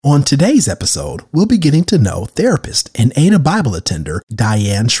On today's episode, we'll be getting to know therapist and Ada Bible attender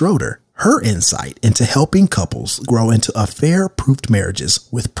Diane Schroeder. Her insight into helping couples grow into affair-proofed marriages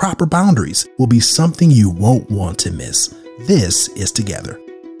with proper boundaries will be something you won't want to miss. This is Together.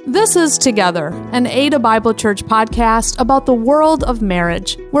 This is Together, an Ada Bible Church podcast about the world of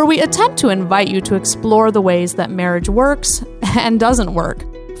marriage, where we attempt to invite you to explore the ways that marriage works and doesn't work.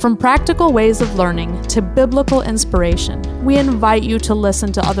 From practical ways of learning to biblical inspiration, we invite you to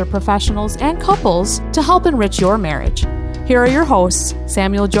listen to other professionals and couples to help enrich your marriage. Here are your hosts,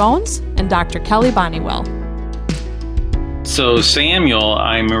 Samuel Jones and Dr. Kelly Bonnewell. So, Samuel,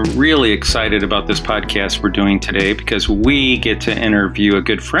 I'm really excited about this podcast we're doing today because we get to interview a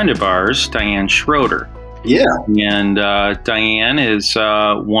good friend of ours, Diane Schroeder. Yeah. And Diane is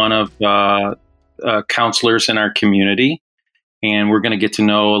one of counselors in our community. And we're going to get to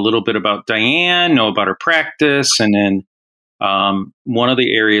know a little bit about Diane, know about her practice. And then one of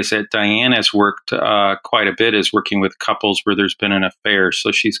the areas that Diane has worked quite a bit is working with couples where there's been an affair.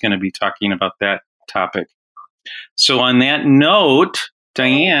 So she's going to be talking about that topic. So on that note,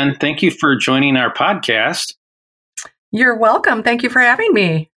 Diane, thank you for joining our podcast. You're welcome. Thank you for having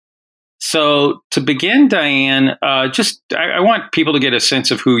me. So to begin, Diane, I want people to get a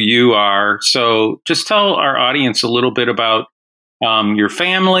sense of who you are. So just tell our audience a little bit about your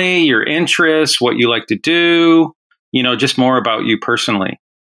family, your interests, what you like to do, just more about you personally.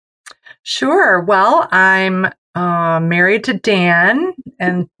 Sure. Well, I'm married to Dan,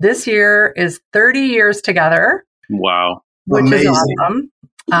 and this year is 30 years together. Wow. Which Amazing. is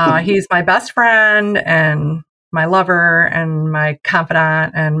awesome. He's my best friend and my lover and my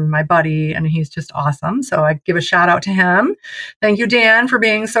confidant and my buddy, and he's just awesome. So I give a shout out to him. Thank you, Dan, for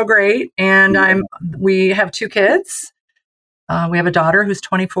being so great. And we have 2 kids. We have a daughter who's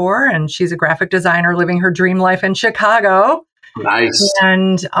 24, and she's a graphic designer living her dream life in Chicago. Nice.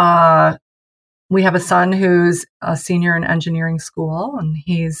 And we have a son who's a senior in engineering school, and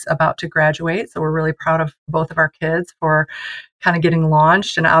he's about to graduate. So we're really proud of both of our kids for kind of getting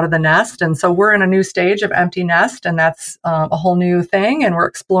launched and out of the nest. And so we're in a new stage of empty nest, and that's a whole new thing. And we're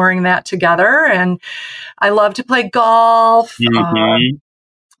exploring that together. And I love to play golf. Mm-hmm.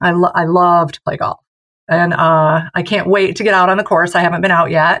 I love to play golf. And I can't wait to get out on the course. I haven't been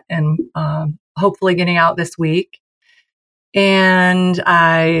out yet, and hopefully getting out this week. And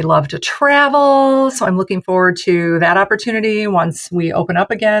I love to travel. So I'm looking forward to that opportunity once we open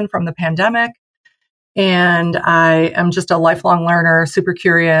up again from the pandemic. And I am just a lifelong learner, super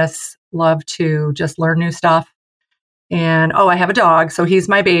curious, love to just learn new stuff. And I have a dog. So he's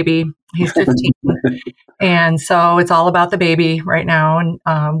my baby. He's 15. And so it's all about the baby right now. And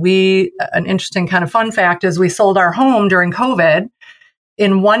an interesting kind of fun fact is we sold our home during COVID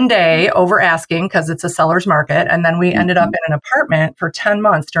in one day over asking because it's a seller's market. And then we ended up in an apartment for 10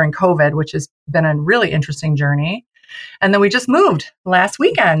 months during COVID, which has been a really interesting journey. And then we just moved last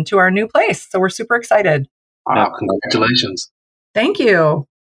weekend to our new place. So we're super excited. Wow, congratulations. Thank you.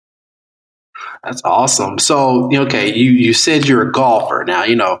 That's awesome. So, you said you're a golfer.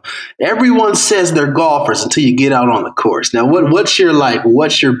 Now, everyone says they're golfers until you get out on the course. Now, what's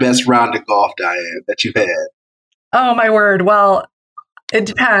your best round of golf, Diane, that you've had? Oh, my word. Well, it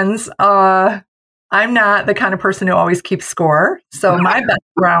depends. I'm not the kind of person who always keeps score. So my best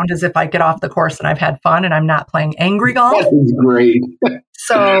round is if I get off the course and I've had fun and I'm not playing angry golf. That is great.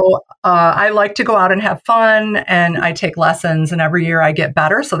 So I like to go out and have fun, and I take lessons, and every year I get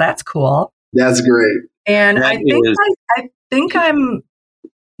better. So that's cool. That's great. And I think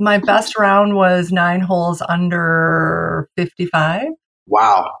my best round was 9 holes under 55.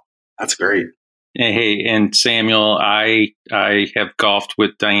 Wow. That's great. Hey, and Samuel, I have golfed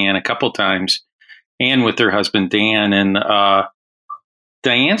with Diane a couple times and with her husband, Dan. And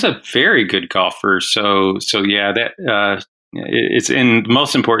Diane's a very good golfer. So yeah, that the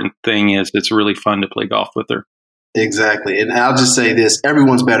most important thing is it's really fun to play golf with her. Exactly. And I'll just say this,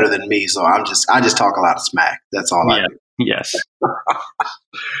 everyone's better than me. So I just talk a lot of smack. That's all I do. Yes.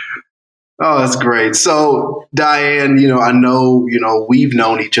 Oh, that's great. So Diane, I know, we've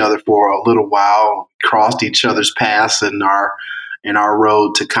known each other for a little while, crossed each other's paths in our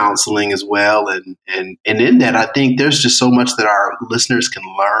road to counseling as well. And in that, I think there's just so much that our listeners can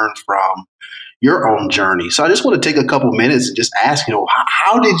learn from your own journey. So I just want to take a couple minutes and just ask,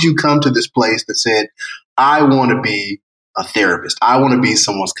 how did you come to this place that said, I want to be a therapist. I want to be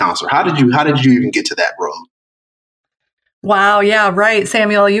someone's counselor. How did you even get to that road? Wow. Yeah, right.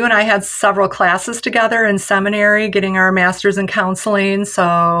 Samuel, you and I had several classes together in seminary, getting our master's in counseling.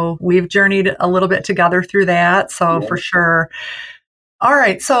 So we've journeyed a little bit together through that. So for sure. All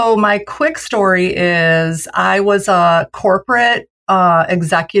right. So my quick story is I was a corporate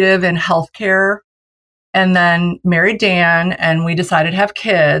executive in healthcare, and then married Dan, and we decided to have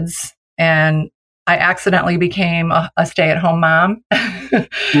kids. And I accidentally became a stay-at-home mom.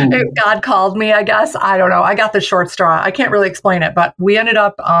 God called me, I guess. I don't know. I got the short straw. I can't really explain it, but we ended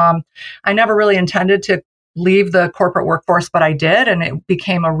up, I never really intended to leave the corporate workforce, but I did, and it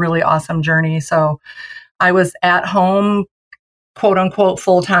became a really awesome journey. So I was at home, quote unquote,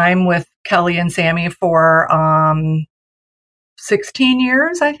 full-time with Kelly and Sammy for 16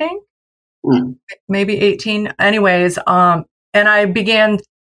 years, I think, maybe 18. Anyways, and I began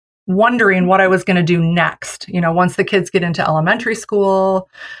wondering what I was going to do next. You know, once the kids get into elementary school,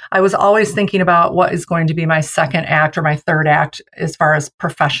 I was always thinking about what is going to be my second act or my third act as far as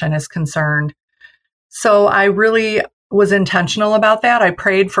profession is concerned. So I really was intentional about that. I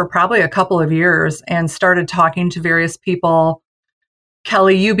prayed for probably a couple of years and started talking to various people.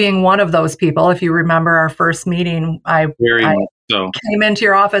 Kelly, you being one of those people. If you remember our first meeting, I came into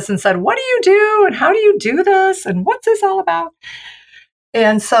your office and said, "What do you do? And how do you do this? And what's this all about?"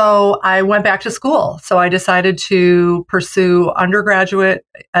 And so I went back to school. So I decided to pursue undergraduate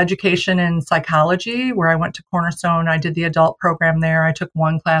education in psychology, where I went to Cornerstone. I did the adult program there. I took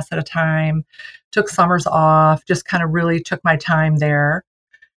one class at a time, took summers off, just kind of really took my time there.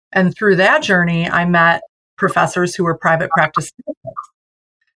 And through that journey, I met professors who were private practice therapists.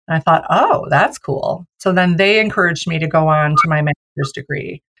 And I thought, oh, that's cool. So then they encouraged me to go on to my master's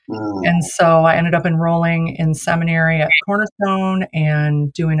degree. And so I ended up enrolling in seminary at Cornerstone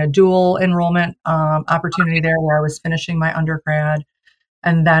and doing a dual enrollment opportunity there where I was finishing my undergrad,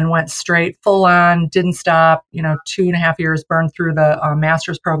 and then went straight full on, didn't stop, 2.5 years, burned through the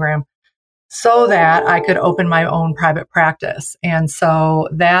master's program so that I could open my own private practice. And so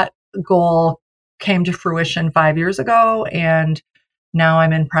that goal came to fruition 5 years ago, and now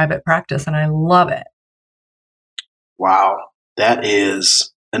I'm in private practice and I love it. Wow. That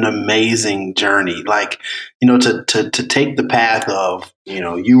is an amazing journey. Like, to take the path of,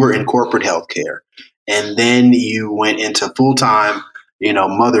 you were in corporate healthcare and then you went into full-time,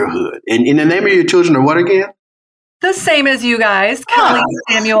 motherhood. And in the name of your children are what again? The same as you guys, Kelly and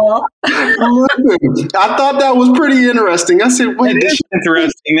Samuel. I thought that was pretty interesting. I said, wait, it is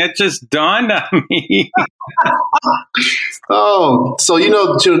interesting. That just dawned on me. Oh, so you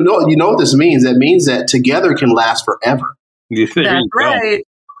know what this means? That means that together can last forever. That's right.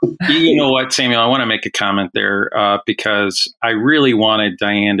 You know what, Samuel? I want to make a comment there because I really wanted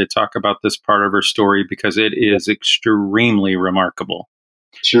Diane to talk about this part of her story because it is extremely remarkable.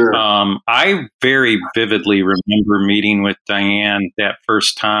 Sure. I very vividly remember meeting with Diane that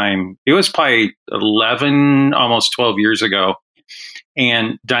first time. It was probably 11, almost 12 years ago.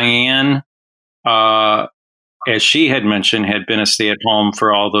 And Diane, as she had mentioned, had been a stay-at-home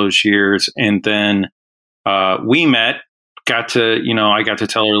for all those years. And then we met. I got to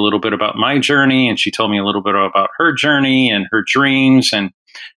tell her a little bit about my journey, and she told me a little bit about her journey and her dreams. And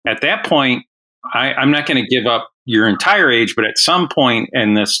at that point, I'm not going to give up your entire age, but at some point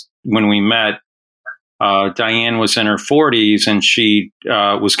in this, when we met, Diane was in her 40s and she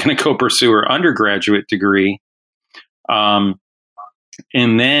was going to go pursue her undergraduate degree, and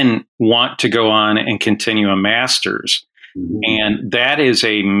then want to go on and continue a master's. Mm-hmm. And that is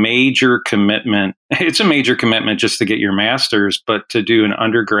a major commitment. It's a major commitment just to get your master's, but to do an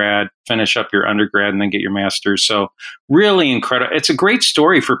undergrad, finish up your undergrad, and then get your master's. So really incredible. It's a great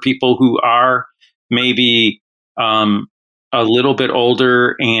story for people who are maybe a little bit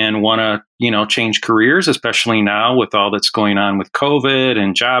older and want to, change careers, especially now with all that's going on with COVID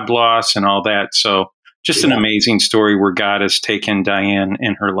and job loss and all that. So just an amazing story where God has taken Diane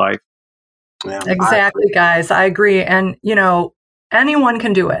in her life. Yeah, exactly, guys. I agree. And, anyone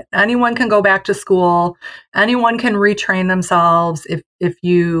can do it. Anyone can go back to school. Anyone can retrain themselves. If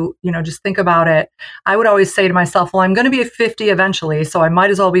you, just think about it. I would always say to myself, well, I'm going to be 50 eventually, so I might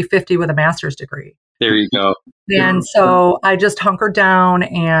as well be 50 with a master's degree. There you go. And so I just hunkered down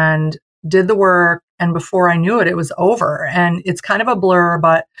and did the work. And before I knew it, it was over. And it's kind of a blur,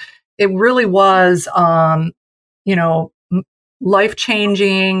 but it really was,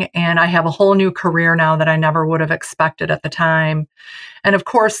 life-changing, and I have a whole new career now that I never would have expected at the time. And of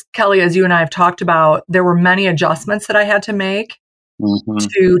course, Kelly, as you and I have talked about, there were many adjustments that I had to make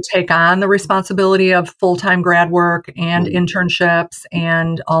to take on the responsibility of full-time grad work and internships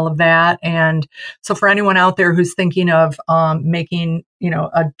and all of that. And so for anyone out there who's thinking of making,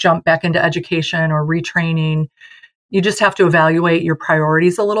 a jump back into education or retraining, you just have to evaluate your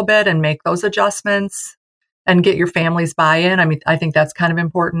priorities a little bit and make those adjustments. And get your family's buy-in. I mean, I think that's kind of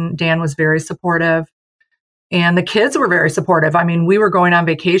important. Dan was very supportive. And the kids were very supportive. I mean, we were going on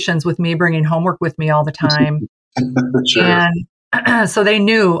vacations with me, bringing homework with me all the time. Sure. And So they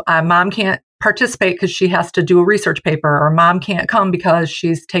knew mom can't participate because she has to do a research paper, or mom can't come because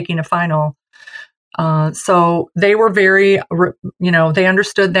she's taking a final. So they were very, they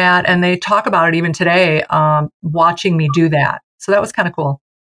understood that, and they talk about it even today, watching me do that. So that was kind of cool.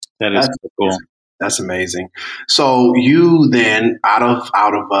 That is cool. That's amazing. So you then, out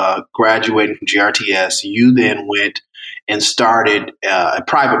of graduating from GRTS, you then went and started a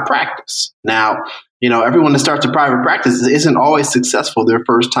private practice. Now, everyone that starts a private practice isn't always successful their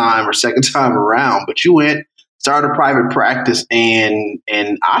first time or second time around, but you went, started a private practice, and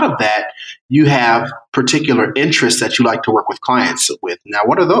out of that, you have particular interests that you like to work with clients with. Now,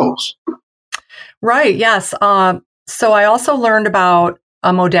 what are those? Right. Yes. So I also learned about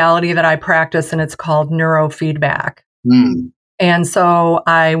a modality that I practice, and it's called neurofeedback. And so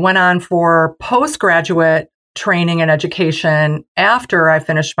I went on for postgraduate training and education after I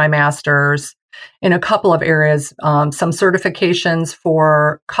finished my master's in a couple of areas, some certifications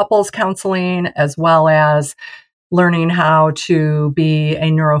for couples counseling, as well as learning how to be a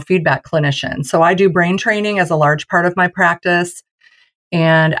neurofeedback clinician. So I do brain training as a large part of my practice,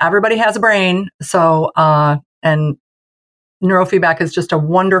 and everybody has a brain. So, and neurofeedback is just a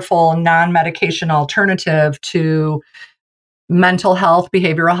wonderful non-medication alternative to mental health,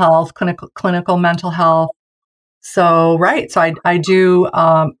 behavioral health, clinical mental health. So, right. So I do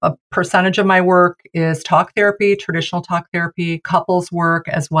a percentage of my work is talk therapy, traditional talk therapy, couples work,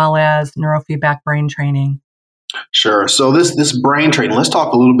 as well as neurofeedback brain training. Sure. So this brain training, let's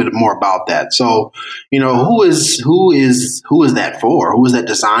talk a little bit more about that. So, who is that for? Who is that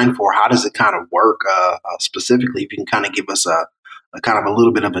designed for? How does it kind of work specifically? If you can kind of give us a kind of a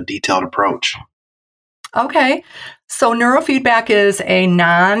little bit of a detailed approach. Okay. So neurofeedback is a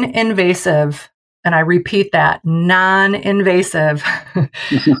non-invasive, and I repeat that, non-invasive.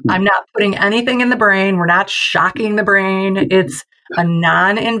 I'm not putting anything in the brain. We're not shocking the brain. It's a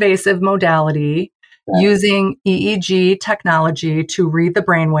non-invasive modality using EEG technology to read the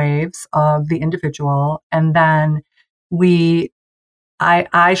brain waves of the individual. And then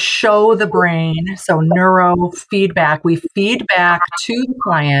I show the brain, so neurofeedback, we feed back to the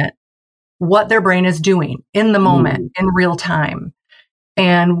client what their brain is doing in the moment, in real time.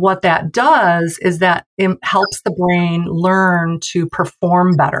 And what that does is that it helps the brain learn to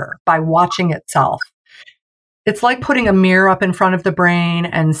perform better by watching itself. It's like putting a mirror up in front of the brain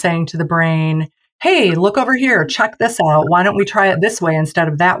and saying to the brain, hey, look over here, check this out. Why don't we try it this way instead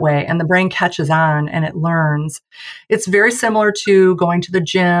of that way? And the brain catches on and it learns. It's very similar to going to the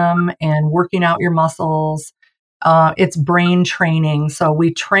gym and working out your muscles. It's brain training. So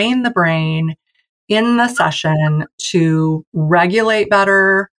we train the brain in the session to regulate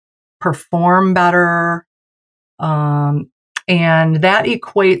better, perform better, and that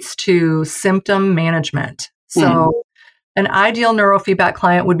equates to symptom management. So an ideal neurofeedback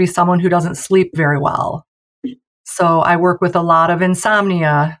client would be someone who doesn't sleep very well. So I work with a lot of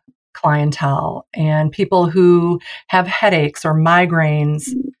insomnia clientele and people who have headaches or migraines.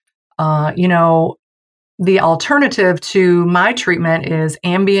 The alternative to my treatment is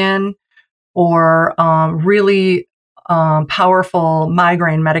Ambien or really powerful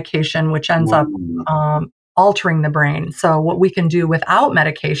migraine medication, which ends up altering the brain. So what we can do without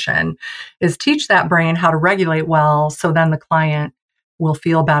medication is teach that brain how to regulate well, so then the client will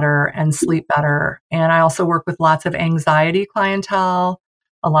feel better and sleep better. And I also work with lots of anxiety clientele,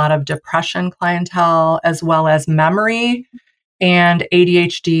 a lot of depression clientele, as well as memory and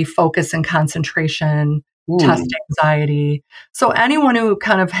ADHD, focus and concentration, test anxiety. So anyone who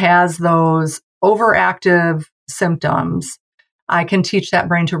kind of has those overactive symptoms, I can teach that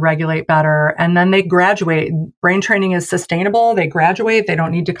brain to regulate better. And then they graduate. Brain training is sustainable. They graduate. They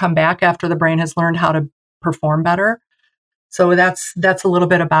don't need to come back after the brain has learned how to perform better. So that's a little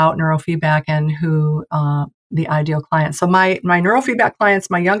bit about neurofeedback and who the ideal client. So my neurofeedback clients,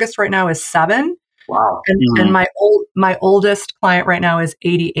 my youngest right now is 7. Wow. And my oldest client right now is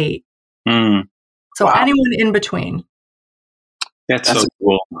 88. So anyone in between. That's so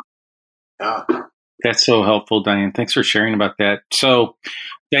cool. Yeah. That's so helpful, Diane. Thanks for sharing about that. So,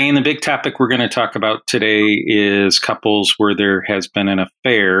 Diane, the big topic we're going to talk about today is couples where there has been an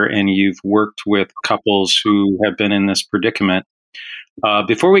affair, and you've worked with couples who have been in this predicament.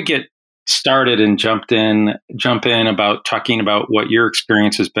 Before we get started and jump in about talking about what your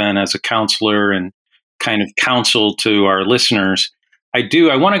experience has been as a counselor and kind of counsel to our listeners, I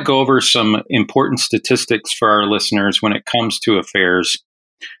want to go over some important statistics for our listeners when it comes to affairs.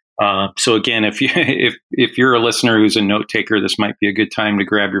 So again, if you're a listener who's a note taker, this might be a good time to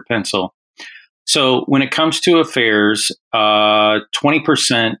grab your pencil. So when it comes to affairs,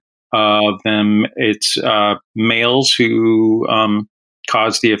 20% of them, it's males who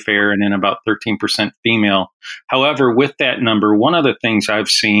cause the affair, and then about 13% female. However, with that number, one of the things I've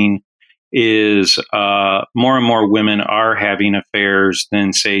seen is more and more women are having affairs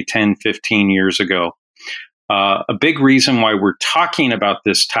than, say, 10, 15 years ago. A big reason why we're talking about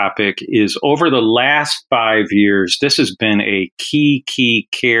this topic is over the last 5 years, this has been a key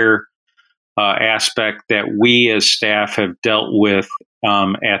care aspect that we as staff have dealt with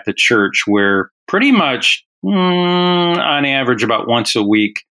at the church, where pretty much on average about once a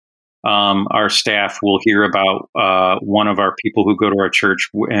week, our staff will hear about one of our people who go to our church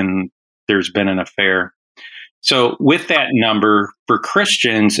and there's been an affair. So with that number, for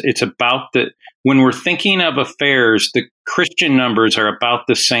Christians, it's about when we're thinking of affairs, the Christian numbers are about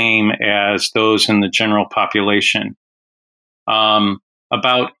the same as those in the general population.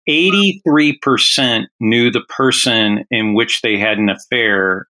 About 83% knew the person in which they had an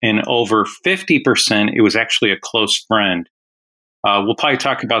affair, and over 50%, it was actually a close friend. We'll probably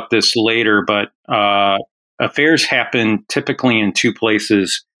talk about this later, but affairs happen typically in two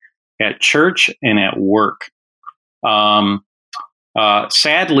places, at church and at work.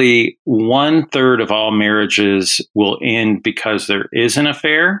 Sadly, 1/3 of all marriages will end because there is an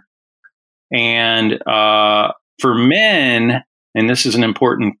affair. And for men, and this is an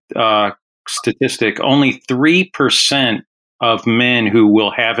important statistic, only 3% of men who will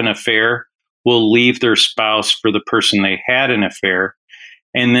have an affair will leave their spouse for the person they had an affair.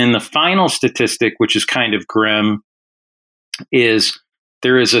 And then the final statistic, which is kind of grim, is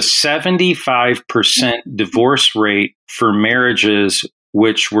there is a 75% divorce rate for marriages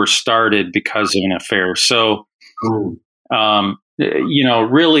which were started because of an affair. So,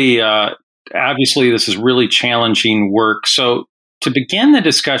 really, obviously, this is really challenging work. So, to begin the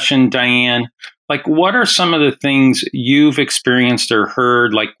discussion, Diane, what are some of the things you've experienced or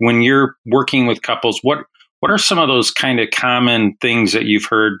heard? Like when you're working with couples, what are some of those kind of common things that you've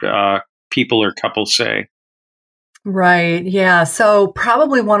heard people or couples say? Right. Yeah. So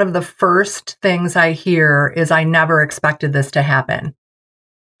probably one of the first things I hear is, I never expected this to happen.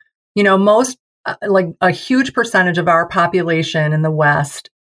 Most, a huge percentage of our population in the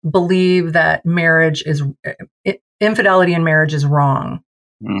West believe that infidelity in marriage is wrong.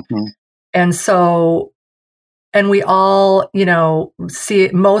 Mm-hmm. And so, and we all, see,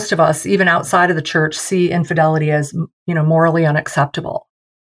 most of us, even outside of the church, see infidelity as, morally unacceptable.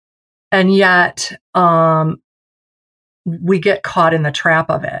 And yet, we get caught in the trap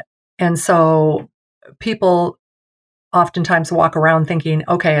of it. And so people oftentimes walk around thinking,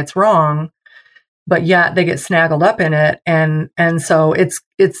 okay, it's wrong, but yet they get snaggled up in it. And so it's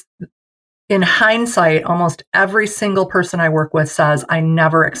in hindsight, almost every single person I work with says, I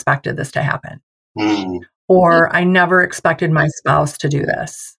never expected this to happen. Or I never expected my spouse to do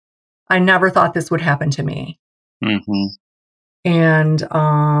this. I never thought this would happen to me. Mm-hmm. And,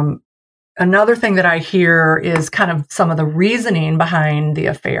 another thing that I hear is kind of some of the reasoning behind the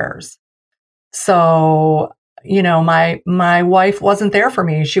affairs. So, my wife wasn't there for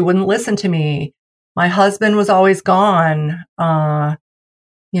me. She wouldn't listen to me. My husband was always gone. I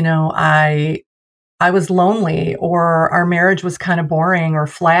was lonely, or our marriage was kind of boring or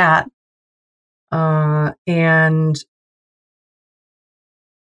flat. And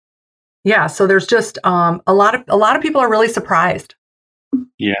yeah, so there's just a lot of people are really surprised.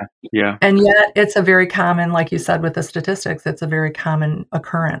 Yeah. And yet it's a very common, like you said, with the statistics, it's a very common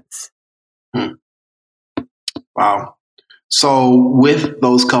occurrence. Wow. So with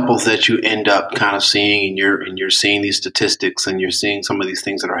those couples that you end up kind of seeing, and you're seeing these statistics, and you're seeing some of these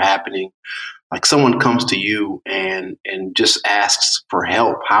things that are happening, like someone comes to you and just asks for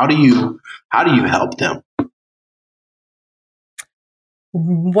help. How do you help them?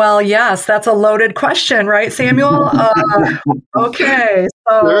 Well, yes, that's a loaded question, right, Samuel? Okay,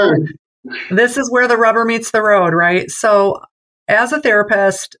 so sure. This is where the rubber meets the road, right? So as a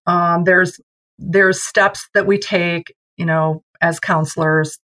therapist, there's steps that we take, as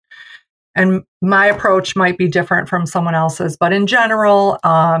counselors, and my approach might be different from someone else's, but in general,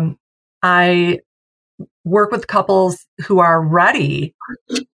 I work with couples who are ready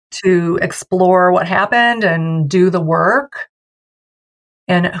to explore what happened and do the work,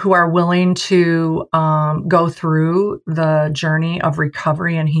 and who are willing to go through the journey of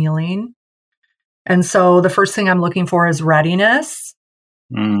recovery and healing. And so the first thing I'm looking for is readiness.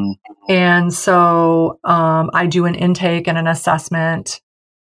 And so I do an intake and an assessment.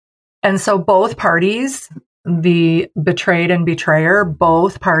 And so both parties, the betrayed and betrayer,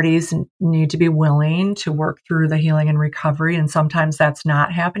 both parties need to be willing to work through the healing and recovery. And sometimes that's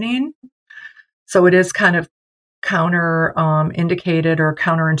not happening. So it is kind of counter indicated or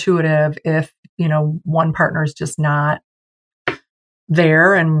counterintuitive if, one partner is just not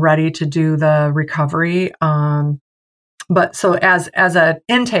there and ready to do the recovery. But so as an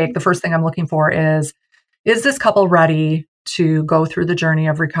intake, the first thing I'm looking for is this couple ready to go through the journey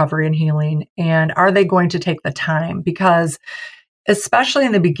of recovery and healing? And are they going to take the time? Because especially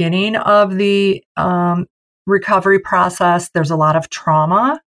in the beginning of the recovery process, there's a lot of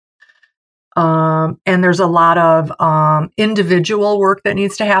trauma. And there's a lot of individual work that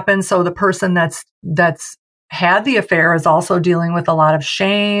needs to happen. So the person that's had the affair is also dealing with a lot of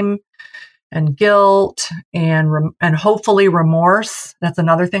shame and guilt and hopefully remorse. That's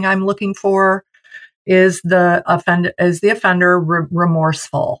another thing I'm looking for. Is the offender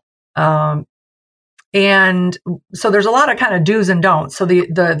remorseful? And so there's a lot of kind of do's and don'ts. So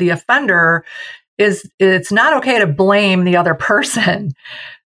the offender it's not okay to blame the other person,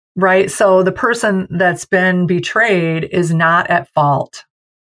 right? So the person that's been betrayed is not at fault.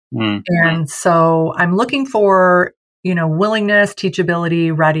 Mm-hmm. And so I'm looking for, willingness,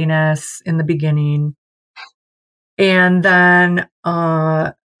 teachability, readiness in the beginning. And then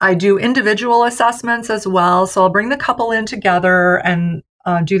I do individual assessments as well. So I'll bring the couple in together and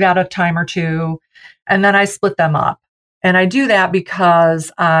do that a time or two. And then I split them up. And I do that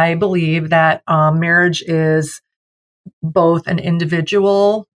because I believe that marriage is both an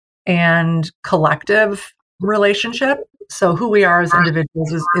individual and collective relationship. So who we are as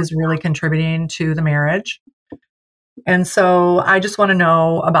individuals is really contributing to the marriage. And so I just want to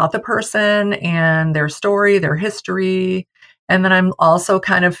know about the person and their story, their history. And then I'm also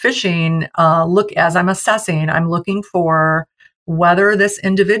kind of fishing, as I'm assessing, I'm looking for whether this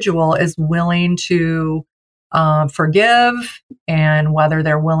individual is willing to forgive and whether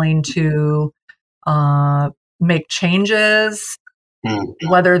they're willing to make changes,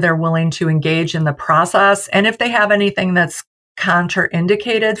 whether they're willing to engage in the process. And if they have anything that's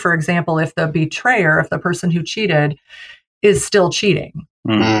contraindicated, for example, if the person who cheated is still cheating.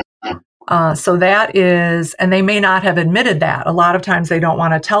 Mm-hmm. So that is, and they may not have admitted that. A lot of times they don't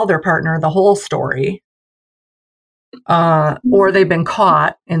want to tell their partner the whole story, or they've been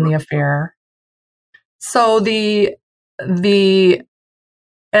caught in the affair. So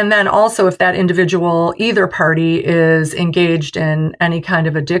and then also if that individual, either party is engaged in any kind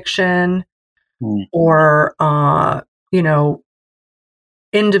of addiction or,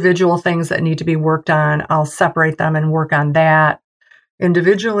 individual things that need to be worked on, I'll separate them and work on that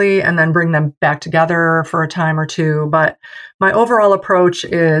individually and then bring them back together for a time or two. But my overall approach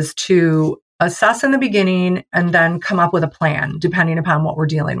is to assess in the beginning and then come up with a plan depending upon what we're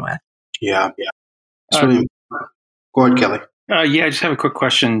dealing with. Yeah. That's really important. Go ahead, Kelly. I just have a quick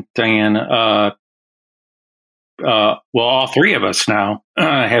question, Diane. All three of us now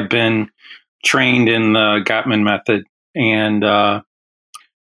have been trained in the Gottman method, and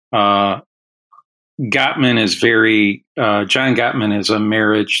Gottman is John Gottman is a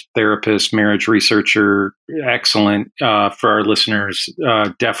marriage therapist, marriage researcher, excellent for our listeners.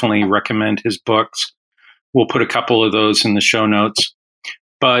 Definitely recommend his books. We'll put a couple of those in the show notes.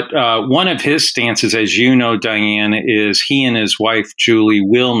 But one of his stances, as you know, Diane, is he and his wife, Julie,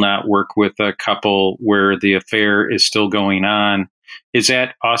 will not work with a couple where the affair is still going on. Is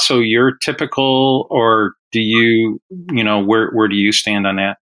that also your typical, or do you, where do you stand on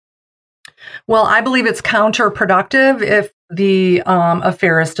that? Well, I believe it's counterproductive if the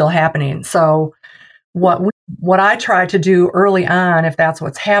affair is still happening. So what I try to do early on, if that's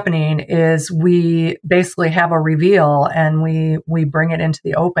what's happening, is we basically have a reveal and we bring it into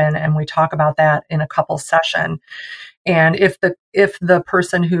the open and we talk about that in a couple session. And if the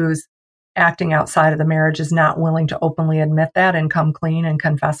person who's acting outside of the marriage is not willing to openly admit that and come clean and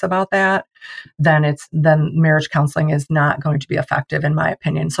confess about that, then marriage counseling is not going to be effective, in my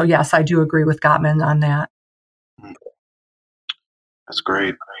opinion. So yes, I do agree with Gottman on that. That's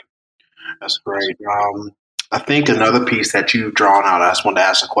great. That's great. I think another piece that you've drawn out, I just wanted to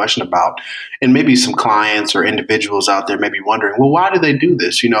ask a question about, and maybe some clients or individuals out there may be wondering, well, why do they do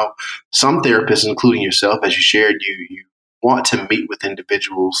this? Some therapists, including yourself, as you shared, you want to meet with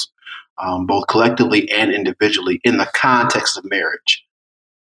individuals, both collectively and individually in the context of marriage.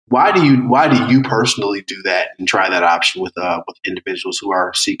 Why do you personally do that and try that option with individuals who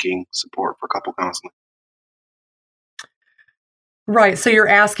are seeking support for couple counseling? Right. So you're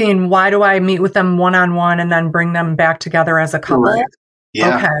asking, why do I meet with them one-on-one and then bring them back together as a couple? Right.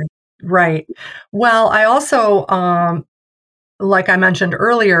 Yeah. Okay. Right. Well, I also, like I mentioned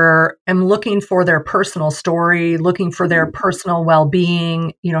earlier, am looking for their personal story, looking for their personal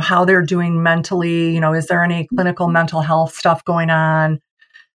well-being, how they're doing mentally, is there any clinical mental health stuff going on?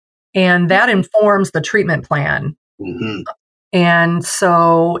 And that informs the treatment plan. Mm-hmm. And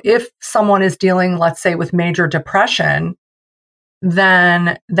so if someone is dealing, let's say, with major depression,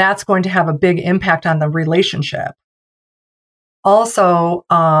 then that's going to have a big impact on the relationship. Also,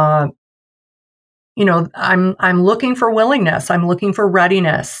 I'm looking for willingness. I'm looking for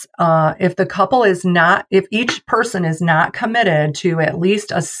readiness. If each person is not committed to at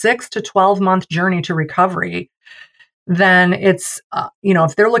least a 6 to 12 month journey to recovery, then it's,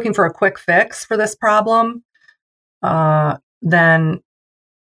 if they're looking for a quick fix for this problem, then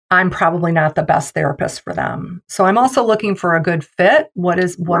I'm probably not the best therapist for them. So I'm also looking for a good fit. What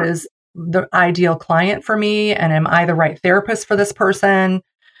is the ideal client for me? And am I the right therapist for this person?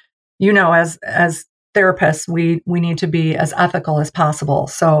 As therapists, we need to be as ethical as possible.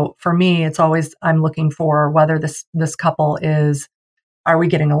 So for me, it's always, I'm looking for whether this couple are we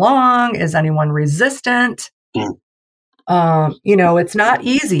getting along? Is anyone resistant? Mm. It's not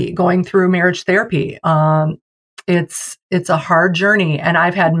easy going through marriage therapy. It's a hard journey. And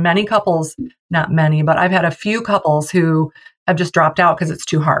I've had many couples, not many, but I've had a few couples who have just dropped out because it's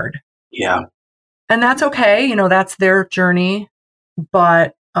too hard. Yeah. And that's okay. That's their journey.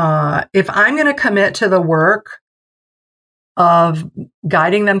 But if I'm going to commit to the work of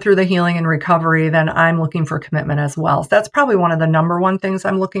guiding them through the healing and recovery, then I'm looking for commitment as well. So that's probably one of the number one things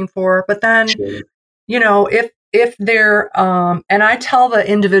I'm looking for. But then, Sure. if they're, and I tell the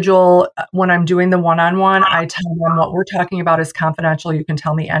individual when I'm doing the one-on-one, I tell them what we're talking about is confidential. You can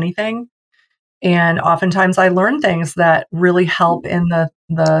tell me anything. And oftentimes I learn things that really help in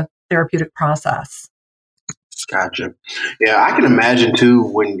the therapeutic process. Gotcha. Yeah, I can imagine too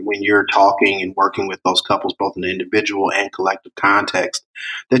when you're talking and working with those couples, both in the individual and collective context,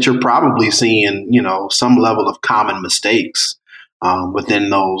 that you're probably seeing, some level of common mistakes within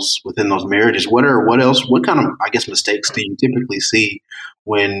those marriages. What kind of, I guess, mistakes do you typically see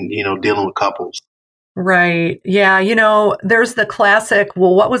when dealing with couples? Right. Yeah. There's the classic,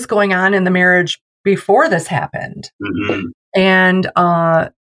 well, what was going on in the marriage before this happened? Mm-hmm.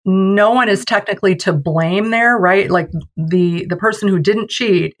 And no one is technically to blame there, right? Like the person who didn't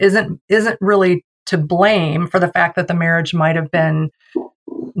cheat isn't really to blame for the fact that the marriage might have been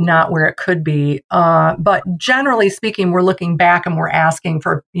not where it could be. But generally speaking, we're looking back and we're asking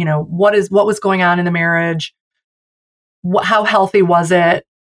for, what was going on in the marriage? How healthy was it?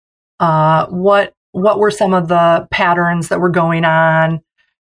 What were some of the patterns that were going on?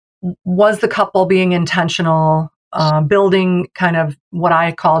 Was the couple being intentional? Building kind of what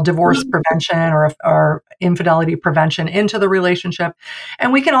I call divorce prevention or infidelity prevention into the relationship.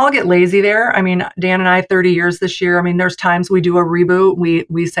 And we can all get lazy there. I mean, Dan and I, 30 years this year. I mean, there's times we do a reboot.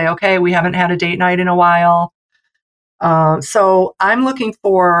 We say, okay, we haven't had a date night in a while. So I'm looking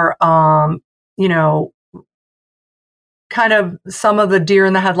for, kind of some of the deer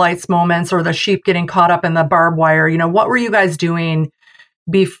in the headlights moments or the sheep getting caught up in the barbed wire. What were you guys doing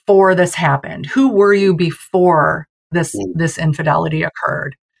before this happened? Who were you before this infidelity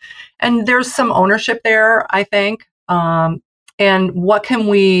occurred? And there's some ownership there, I think. And what can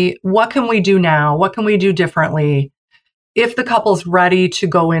we do now? What can we do differently if the couple's ready to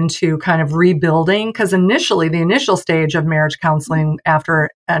go into kind of rebuilding? Because initially, the initial stage of marriage counseling after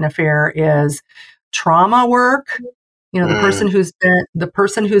an affair is trauma work. The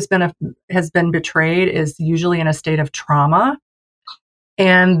person has been betrayed is usually in a state of trauma.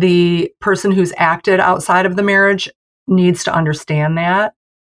 And the person who's acted outside of the marriage needs to understand that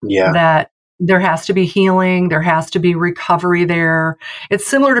there has to be healing, there has to be recovery there. It's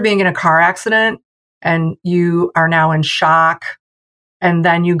similar to being in a car accident and you are now in shock. And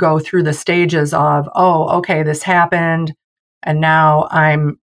then you go through the stages of, oh, okay, this happened. And now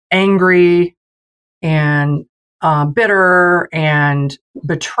I'm angry and bitter and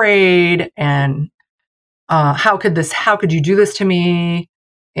betrayed. And how could you do this to me?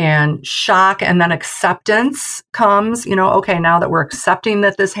 And shock, and then acceptance comes, okay, now that we're accepting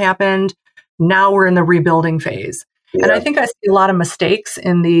that this happened, now we're in the rebuilding phase. Yeah. And I think I see a lot of mistakes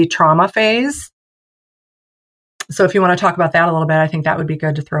in the trauma phase. So if you want to talk about that a little bit, I think that would be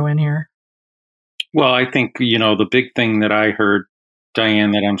good to throw in here. Well, I think, the big thing that I heard,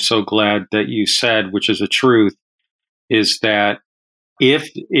 Diane, that I'm so glad that you said, which is a truth, is that if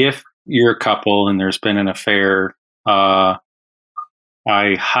you're a couple and there's been an affair,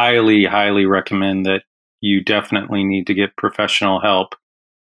 I highly, highly recommend that you definitely need to get professional help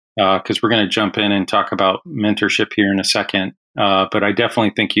because we're going to jump in and talk about mentorship here in a second. But I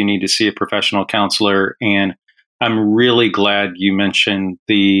definitely think you need to see a professional counselor. And I'm really glad you mentioned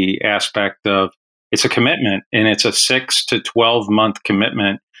the aspect of it's a commitment, and it's a 6 to 12 month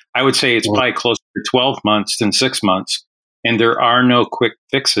commitment. I would say it's probably closer to 12 months than 6 months And there are no quick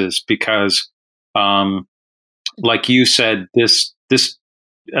fixes because, like you said, this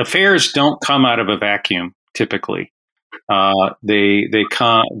affairs don't come out of a vacuum typically. They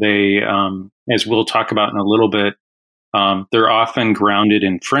come, as we'll talk about in a little bit, they're often grounded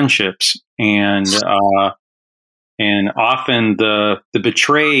in friendships, and often the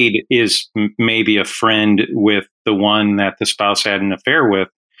betrayed is maybe a friend with the one that the spouse had an affair with,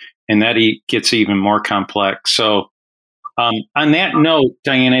 and that gets even more complex. So on that note,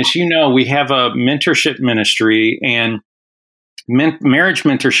 Diane, as you know, we have a mentorship ministry, and marriage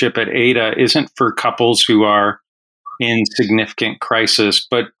mentorship at Ada isn't for couples who are in significant crisis,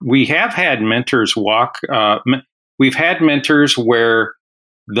 but we have had mentors we've had mentors where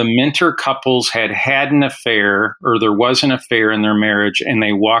the mentor couples had an affair, or there was an affair in their marriage, and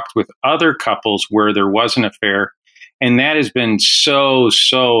they walked with other couples where there was an affair. And that has been so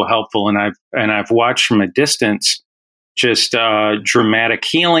helpful. And I've watched from a distance just dramatic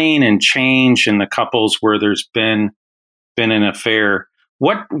healing and change in the couples where there's been an affair.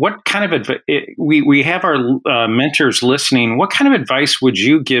 What kind of we have our mentors listening? What kind of advice would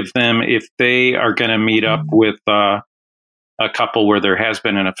you give them if they are going to meet up with a couple where there has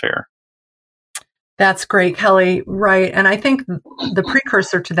been an affair? That's great, Kelly. Right. And I think the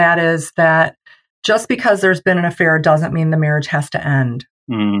precursor to that is that just because there's been an affair doesn't mean the marriage has to end.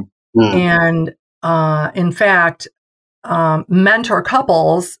 And in fact, mentor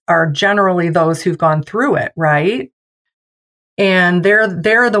couples are generally those who've gone through it, right? And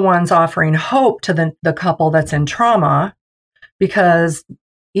they're the ones offering hope to the couple that's in trauma, because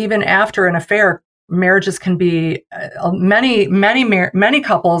even after an affair, marriages can be many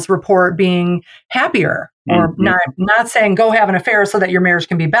couples report being happier, or not saying go have an affair so that your marriage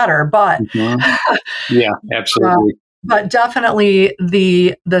can be better, but yeah, absolutely. But definitely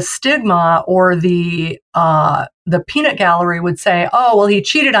the stigma or the peanut gallery would say, oh, well, he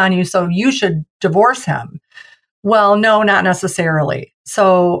cheated on you, so you should divorce him. Well, no, not necessarily.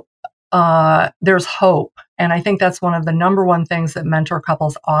 So there's hope. And I think that's one of the number one things that mentor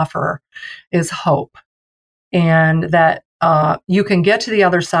couples offer is hope. And that you can get to the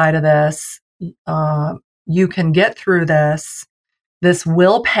other side of this. You can get through this. This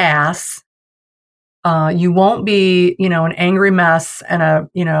will pass. You won't be, an angry mess and a,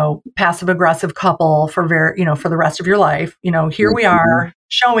 passive aggressive couple for the rest of your life. Here we are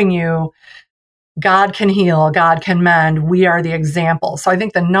showing you God can heal, God can mend. We are the example. So I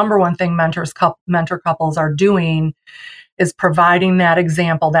think the number one thing mentor couples are doing is providing that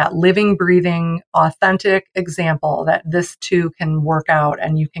example, that living, breathing, authentic example that this too can work out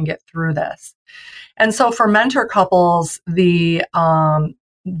and you can get through this. And so for mentor couples, I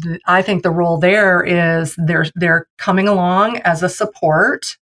think the role there is they're coming along as a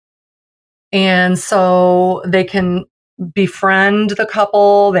support. And so they can befriend the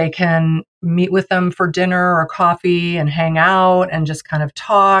couple, they can meet with them for dinner or coffee and hang out and just kind of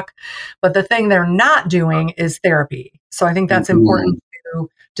talk. But the thing they're not doing is therapy. So I think that's important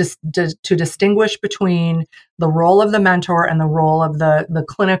to distinguish between the role of the mentor and the role of the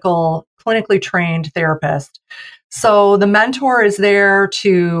clinically trained therapist. So the mentor is there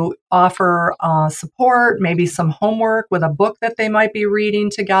to offer support, maybe some homework with a book that they might be reading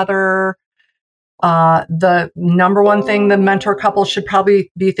together. The number one thing the mentor couple should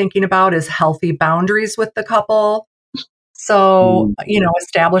probably be thinking about is healthy boundaries with the couple. So,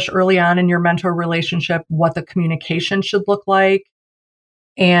 establish early on in your mentor relationship what the communication should look like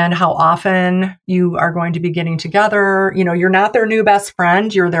and how often you are going to be getting together. You're not their new best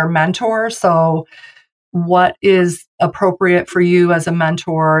friend, you're their mentor. So what is appropriate for you as a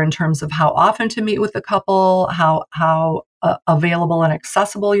mentor in terms of how often to meet with the couple, how available and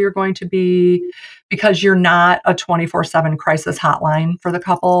accessible you're going to be, because you're not a 24/7 crisis hotline for the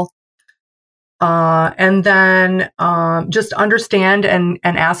couple. And then just understand and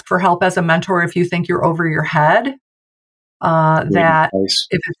ask for help as a mentor if you think you're over your head. That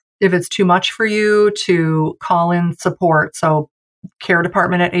if it's too much for you, to call in support. So care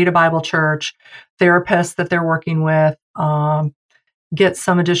department at Ada Bible Church, therapists that they're working with, get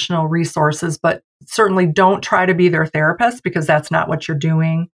some additional resources, but certainly don't try to be their therapist because that's not what you're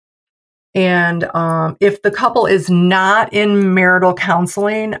doing. And if the couple is not in marital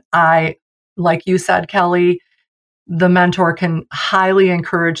counseling, like you said, Kelly, the mentor can highly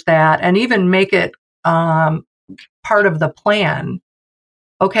encourage that and even make it part of the plan.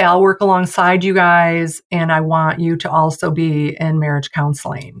 Okay, I'll work alongside you guys, and I want you to also be in marriage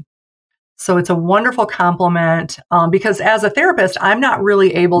counseling. So it's a wonderful compliment because as a therapist, I'm not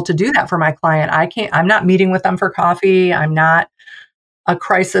really able to do that for my client. I'm not meeting with them for coffee. I'm not a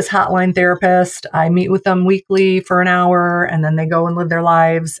crisis hotline therapist. I meet with them weekly for an hour, and then they go and live their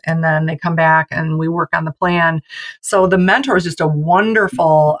lives, and then they come back and we work on the plan. So the mentor is just a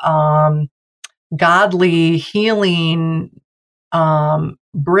wonderful, godly healing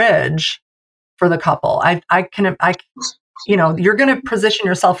bridge for the couple. You're going to position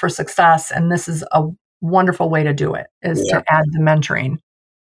yourself for success, and this is a wonderful way to do it, is to add the mentoring.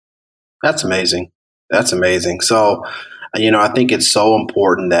 That's amazing. That's amazing. So, I think it's so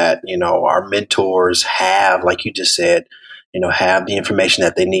important that, our mentors have, like you just said, have the information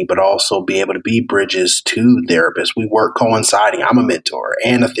that they need, but also be able to be bridges to therapists. We work coinciding. I'm a mentor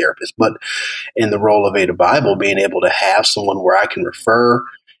and a therapist, but in the role of Ada Bible, being able to have someone where I can refer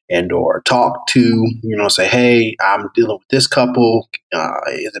and or talk to, say, hey, I'm dealing with this couple.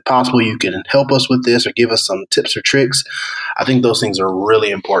 Is it possible you can help us with this or give us some tips or tricks? I think those things are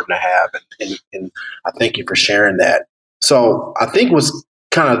really important to have. And I thank you for sharing that. So I think what's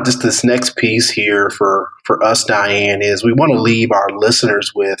kind of just this next piece here for us, Diane, is we want to leave our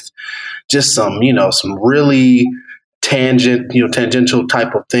listeners with just some really tangential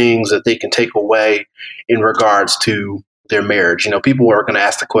type of things that they can take away in regards to their marriage. People are going to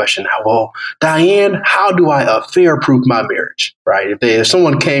ask the question, well, Diane, how do I affair-proof my marriage? Right? If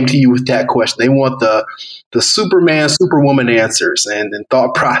someone came to you with that question, they want the Superman, Superwoman answers and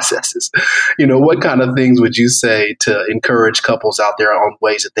thought processes. What kind of things would you say to encourage couples out there on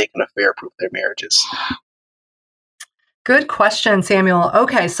ways that they can affair-proof their marriages? Good question, Samuel.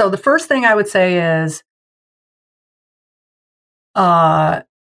 Okay, so the first thing I would say is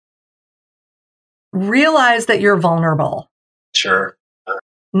realize that you're vulnerable. Sure.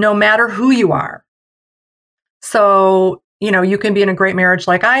 No matter who you are. So, you can be in a great marriage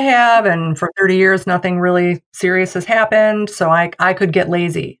like I have, and for 30 years, nothing really serious has happened. So I could get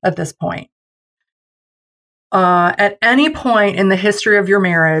lazy at this point. At any point in the history of your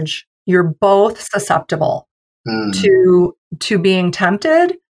marriage, you're both susceptible to being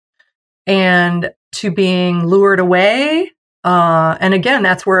tempted and to being lured away. And again,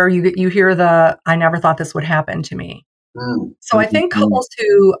 that's where you hear I never thought this would happen to me. So I think couples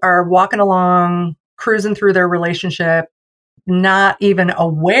who are walking along, cruising through their relationship, not even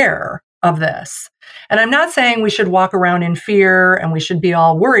aware of this. And I'm not saying we should walk around in fear and we should be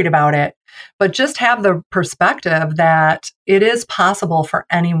all worried about it, but just have the perspective that it is possible for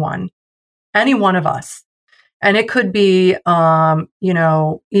any one of us. And it could be,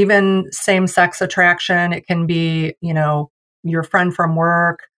 even same-sex attraction. It can be, your friend from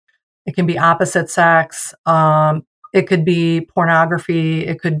work. It can be opposite sex. It could be pornography.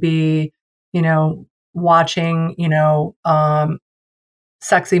 It could be, watching,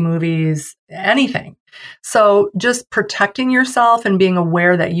 sexy movies, anything. So just protecting yourself and being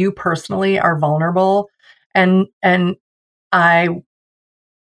aware that you personally are vulnerable. And I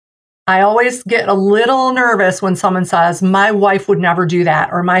always get a little nervous when someone says, my wife would never do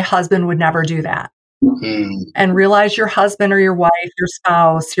that, or my husband would never do that. And realize your husband or your wife, your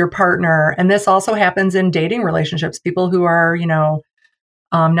spouse, your partner. And this also happens in dating relationships, people who are,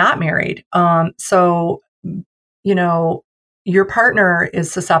 not married. So, your partner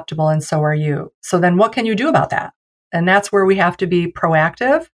is susceptible and so are you. So then what can you do about that? And that's where we have to be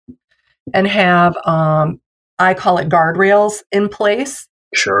proactive and have, I call it guardrails in place.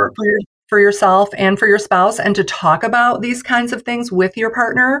 Sure. For yourself and for your spouse, and to talk about these kinds of things with your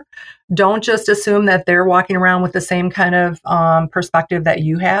partner. Don't just assume that they're walking around with the same kind of perspective that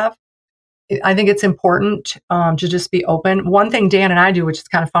you have. I think it's important to just be open. One thing Dan and I do, which is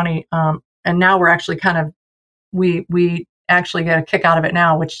kind of funny, and now we're actually we actually get a kick out of it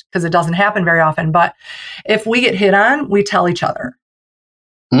now, because it doesn't happen very often. But if we get hit on, we tell each other.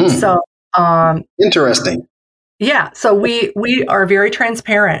 So interesting. Yeah. So we are very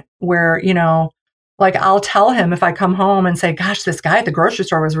transparent where, like I'll tell him if I come home and say, gosh, this guy at the grocery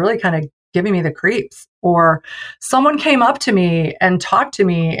store was really kind of giving me the creeps, or someone came up to me and talked to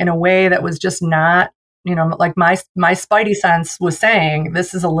me in a way that was just not, like my spidey sense was saying,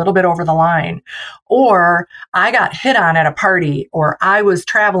 this is a little bit over the line, or I got hit on at a party, or I was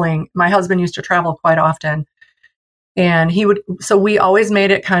traveling. My husband used to travel quite often, and so we always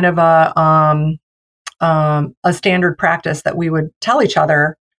made it kind of a standard practice that we would tell each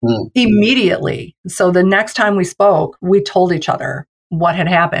other immediately. So the next time we spoke, we told each other what had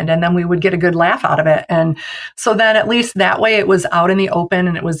happened, and then we would get a good laugh out of it. And so then at least that way it was out in the open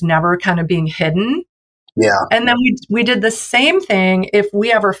and it was never kind of being hidden. Yeah. And then we did the same thing if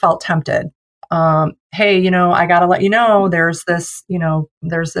we ever felt tempted. Hey, I got to let you know, there's this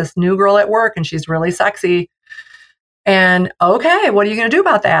new girl at work and she's really sexy. And okay, what are you going to do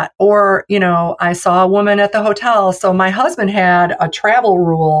about that? Or, I saw a woman at the hotel. So my husband had a travel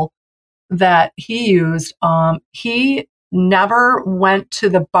rule that he used. He never went to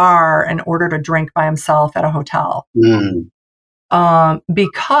the bar and ordered a drink by himself at a hotel.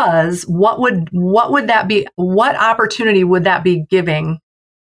 Because what would that be? What opportunity would that be giving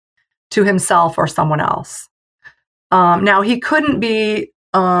to himself or someone else? Now he couldn't be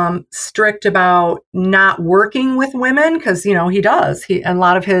strict about not working with women because, he does. And a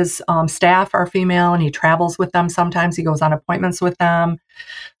lot of his staff are female and he travels with them. Sometimes he goes on appointments with them.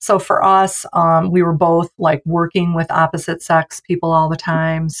 So for us, we were both like working with opposite sex people all the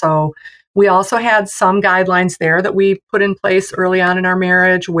time. So we also had some guidelines there that we put in place early on in our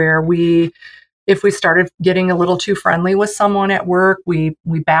marriage where if we started getting a little too friendly with someone at work, we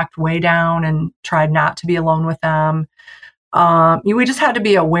backed way down and tried not to be alone with them. We just had to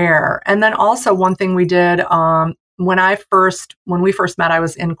be aware. And then also one thing we did, when we first met, I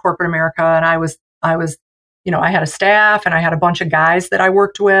was in corporate America and I was, I had a staff and I had a bunch of guys that I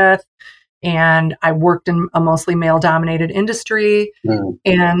worked with, and I worked in a mostly male dominated industry.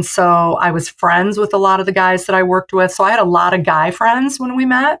 And so I was friends with a lot of the guys that I worked with. So I had a lot of guy friends when we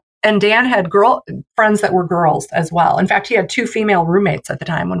met. And Dan had girl friends that were girls as well. In fact, he had 2 female roommates at the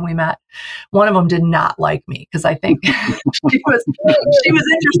time when we met. One of them did not like me because I think she was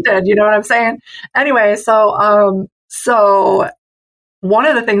interested. You know what I'm saying? Anyway, so one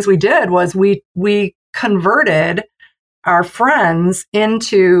of the things we did was we converted our friends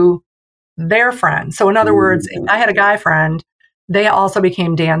into their friends. So in other words, if I had a guy friend, they also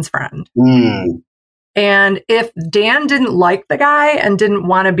became Dan's friend. And if Dan didn't like the guy and didn't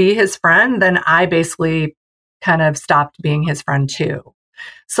want to be his friend, then I basically kind of stopped being his friend too.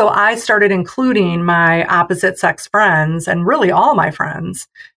 So I started including my opposite sex friends and really all my friends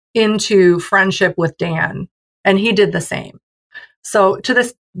into friendship with Dan. And he did the same. So to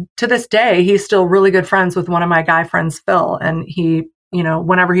this day, he's still really good friends with one of my guy friends, Phil. And he,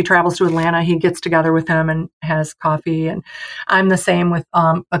 whenever he travels to Atlanta, he gets together with him and has coffee. And I'm the same with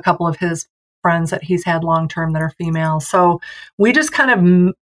a couple of his friends that he's had long-term that are female. So we just kind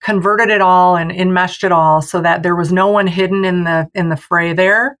of converted it all and enmeshed it all so that there was no one hidden in the fray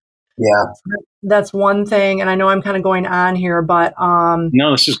there. Yeah. So that's one thing. And I know I'm kind of going on here, but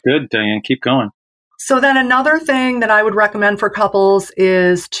no, this is good, Diane. Keep going. So then another thing that I would recommend for couples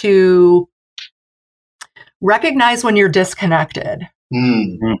is to recognize when you're disconnected.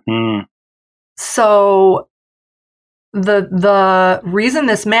 So the reason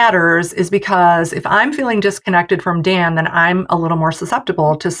this matters is because if I'm feeling disconnected from Dan, then I'm a little more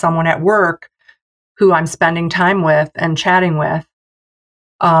susceptible to someone at work who I'm spending time with and chatting with.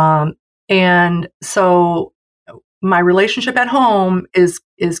 And so my relationship at home is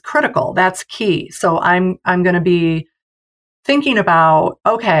critical. That's key. So I'm going to be thinking about,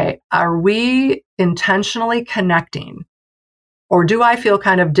 okay, are we intentionally connecting, or do I feel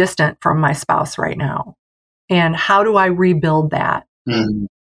kind of distant from my spouse right now? And how do I rebuild that? And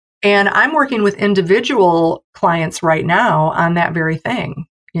I'm working with individual clients right now on that very thing.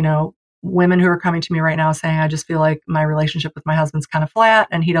 Women who are coming to me right now saying, I just feel like my relationship with my husband's kind of flat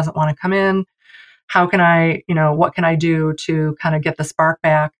and he doesn't want to come in. How can I, what can I do to kind of get the spark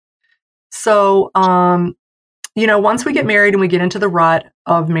back? So, once we get married and we get into the rut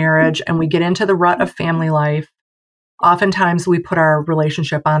of marriage and we get into the rut of family life, oftentimes we put our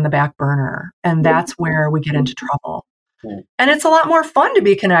relationship on the back burner, and that's where we get into trouble. And it's a lot more fun to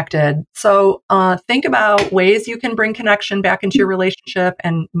be connected. So think about ways you can bring connection back into your relationship.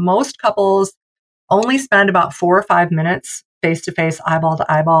 And most couples only spend about 4 or 5 minutes face-to-face,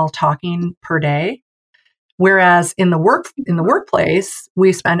 eyeball-to-eyeball talking per day. Whereas in the workplace,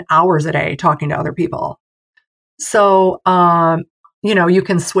 we spend hours a day talking to other people. So, you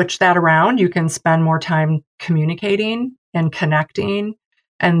can switch that around. You can spend more time communicating and connecting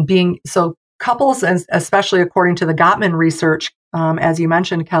and being, so couples, especially according to the Gottman research, as you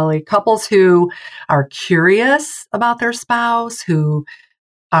mentioned, Kelly, couples who are curious about their spouse, who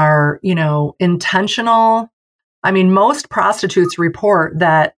are, intentional. I mean, most prostitutes report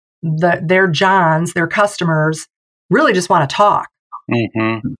that their Johns, their customers, really just want to talk.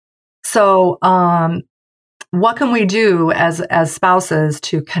 So, what can we do as spouses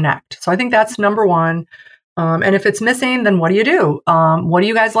to connect? So I think that's number one. And if it's missing, then what do you do? What do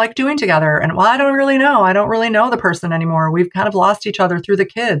you guys like doing together? And I don't really know. I don't really know the person anymore. We've kind of lost each other through the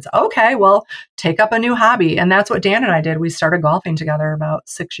kids. Okay, well, take up a new hobby. And that's what Dan and I did. We started golfing together about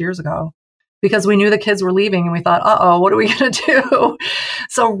 6 years ago because we knew the kids were leaving and we thought, what are we going to do?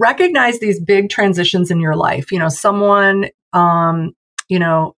 So recognize these big transitions in your life. Someone,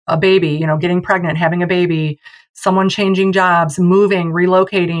 a baby, getting pregnant, having a baby, someone changing jobs, moving,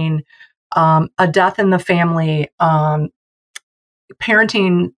 relocating, a death in the family,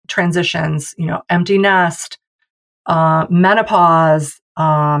 parenting transitions, empty nest, menopause,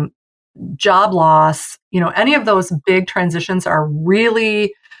 job loss, any of those big transitions are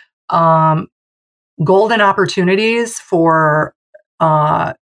really golden opportunities for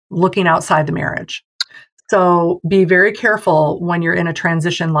looking outside the marriage. So be very careful when you're in a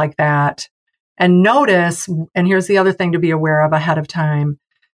transition like that, and notice, and here's the other thing to be aware of ahead of time,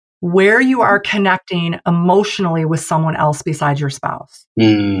 where you are connecting emotionally with someone else besides your spouse.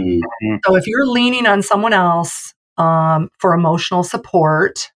 Mm-hmm. So if you're leaning on someone else for emotional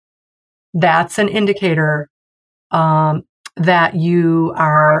support, that's an indicator that you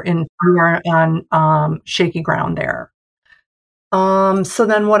are on shaky ground there. So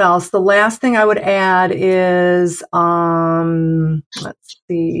then what else? The last thing I would add is, let's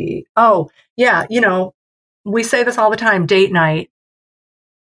see. Oh, yeah. We say this all the time, date night.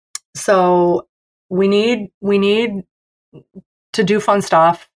 So we need to do fun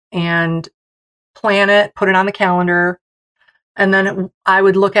stuff and plan it, put it on the calendar. And then I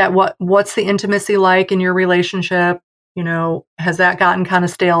would look at what's the intimacy like in your relationship? Has that gotten kind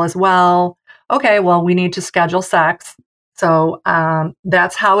of stale as well? Okay, well, we need to schedule sex. So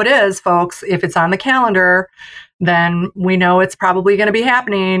that's how it is, folks. If it's on the calendar, then we know it's probably going to be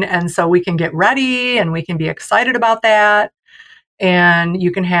happening. And so we can get ready and we can be excited about that. And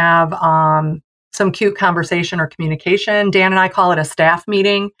you can have some cute conversation or communication. Dan and I call it a staff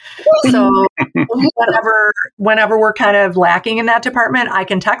meeting. So whenever we're kind of lacking in that department, I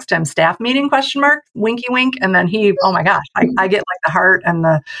can text him, staff meeting, ? Winky wink. And then he, oh my gosh, I get like the heart and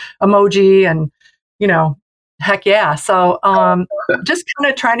the emoji and, heck yeah. So just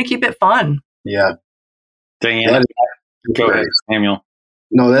kind of trying to keep it fun. Yeah. Diane, go ahead, Samuel.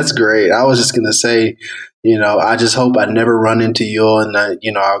 No, that's great. I was just going to say, I just hope I never run into you and,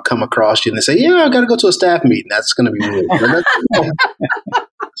 I'll come across you and they say, yeah, I got to go to a staff meeting. That's going to be weird.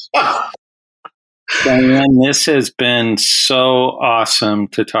 Diane, this has been so awesome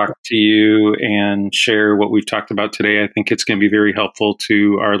to talk to you and share what we've talked about today. I think it's going to be very helpful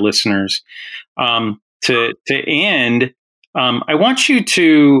to our listeners. To end, I want you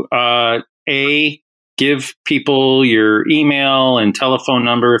to, give people your email and telephone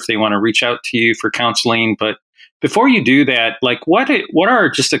number if they want to reach out to you for counseling. But before you do that, what are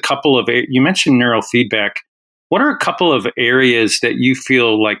just a couple of, you mentioned neurofeedback. What are a couple of areas that you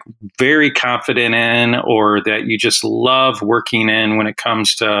feel very confident in or that you just love working in when it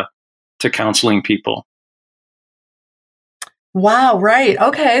comes to counseling people? Wow. Right.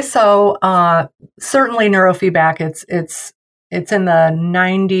 Okay. So certainly neurofeedback, it's in the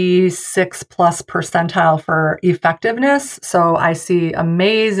 96 plus percentile for effectiveness. So I see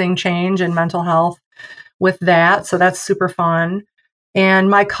amazing change in mental health with that. So that's super fun. And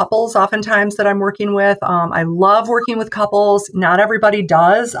my couples, oftentimes that I'm working with, I love working with couples. Not everybody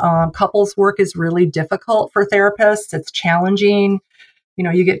does. Couples work is really difficult for therapists. It's challenging.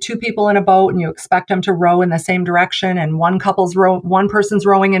 You get two people in a boat and you expect them to row in the same direction, and one person's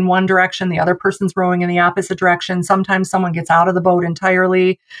rowing in one direction, the other person's rowing in the opposite direction. Sometimes someone gets out of the boat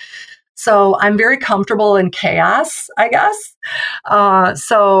entirely. So I'm very comfortable in chaos, I guess.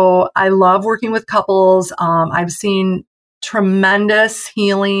 So I love working with couples. I've seen tremendous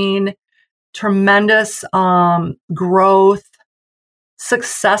healing, tremendous growth.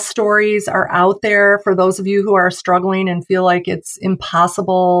 Success stories are out there for those of you who are struggling and feel like it's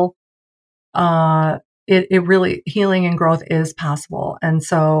impossible. It really, healing and growth is possible. And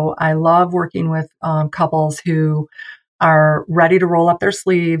so I love working with couples who are ready to roll up their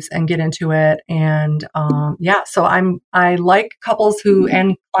sleeves and get into it. And so I like couples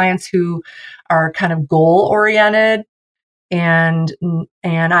and clients who are kind of goal oriented. And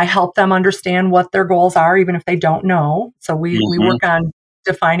I help them understand what their goals are, even if they don't know. So we work on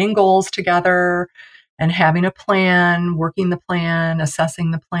defining goals together and having a plan, working the plan,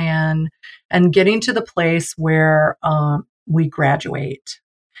 assessing the plan, and getting to the place where we graduate.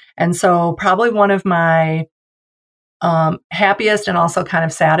 And so probably one of my happiest and also kind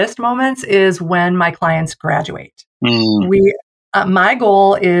of saddest moments is when my clients graduate. My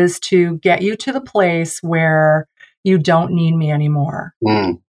goal is to get you to the place where you don't need me anymore.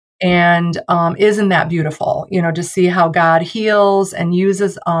 And isn't that beautiful, to see how God heals and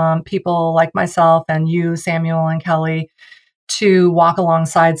uses people like myself and you, Samuel and Kelly, to walk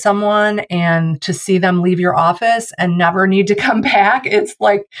alongside someone and to see them leave your office and never need to come back. It's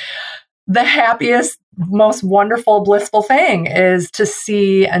like the happiest, most wonderful, blissful thing is to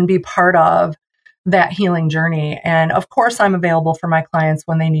see and be part of that healing journey. And of course, I'm available for my clients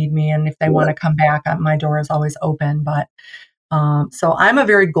when they need me. And if they want to come back, my door is always open. But so I'm a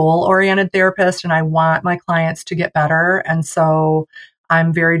very goal-oriented therapist, and I want my clients to get better. And so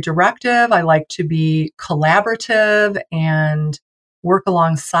I'm very directive. I like to be collaborative and work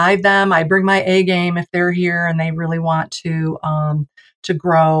alongside them. I bring my A game if they're here and they really want to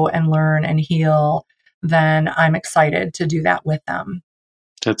grow and learn and heal. Then I'm excited to do that with them.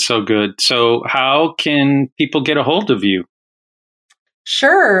 That's so good. So how can people get a hold of you?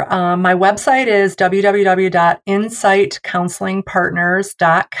 Sure. My website is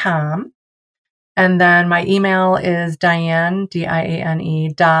www.insightcounselingpartners.com. And then my email is Diane,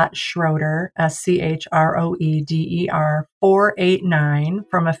 Diane, .Schroeder, SCHROEDER 489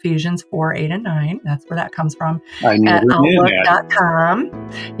 from Ephesians 4, 8, and 9. That's where that comes from. At outlook.com.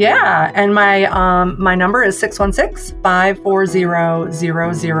 Yeah. And my number is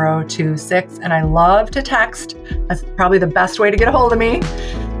 616-540-0026. And I love to text. That's probably the best way to get a hold of me.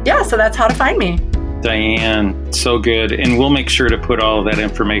 Yeah. So that's how to find me. Diane, so good. And we'll make sure to put all of that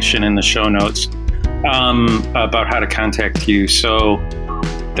information in the show notes about how to contact you. So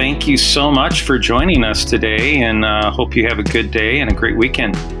thank you so much for joining us today, and hope you have a good day and a great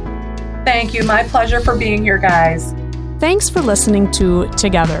weekend. Thank you. My pleasure for being here, guys. Thanks for listening to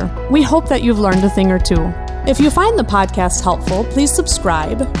Together. We hope that you've learned a thing or two. If you find the podcast helpful, please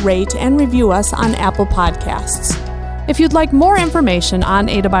subscribe, rate, and review us on Apple Podcasts. If you'd like more information on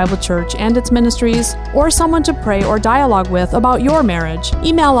Ada Bible Church and its ministries, or someone to pray or dialogue with about your marriage,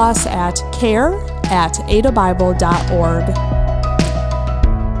 email us at care@adabible.org.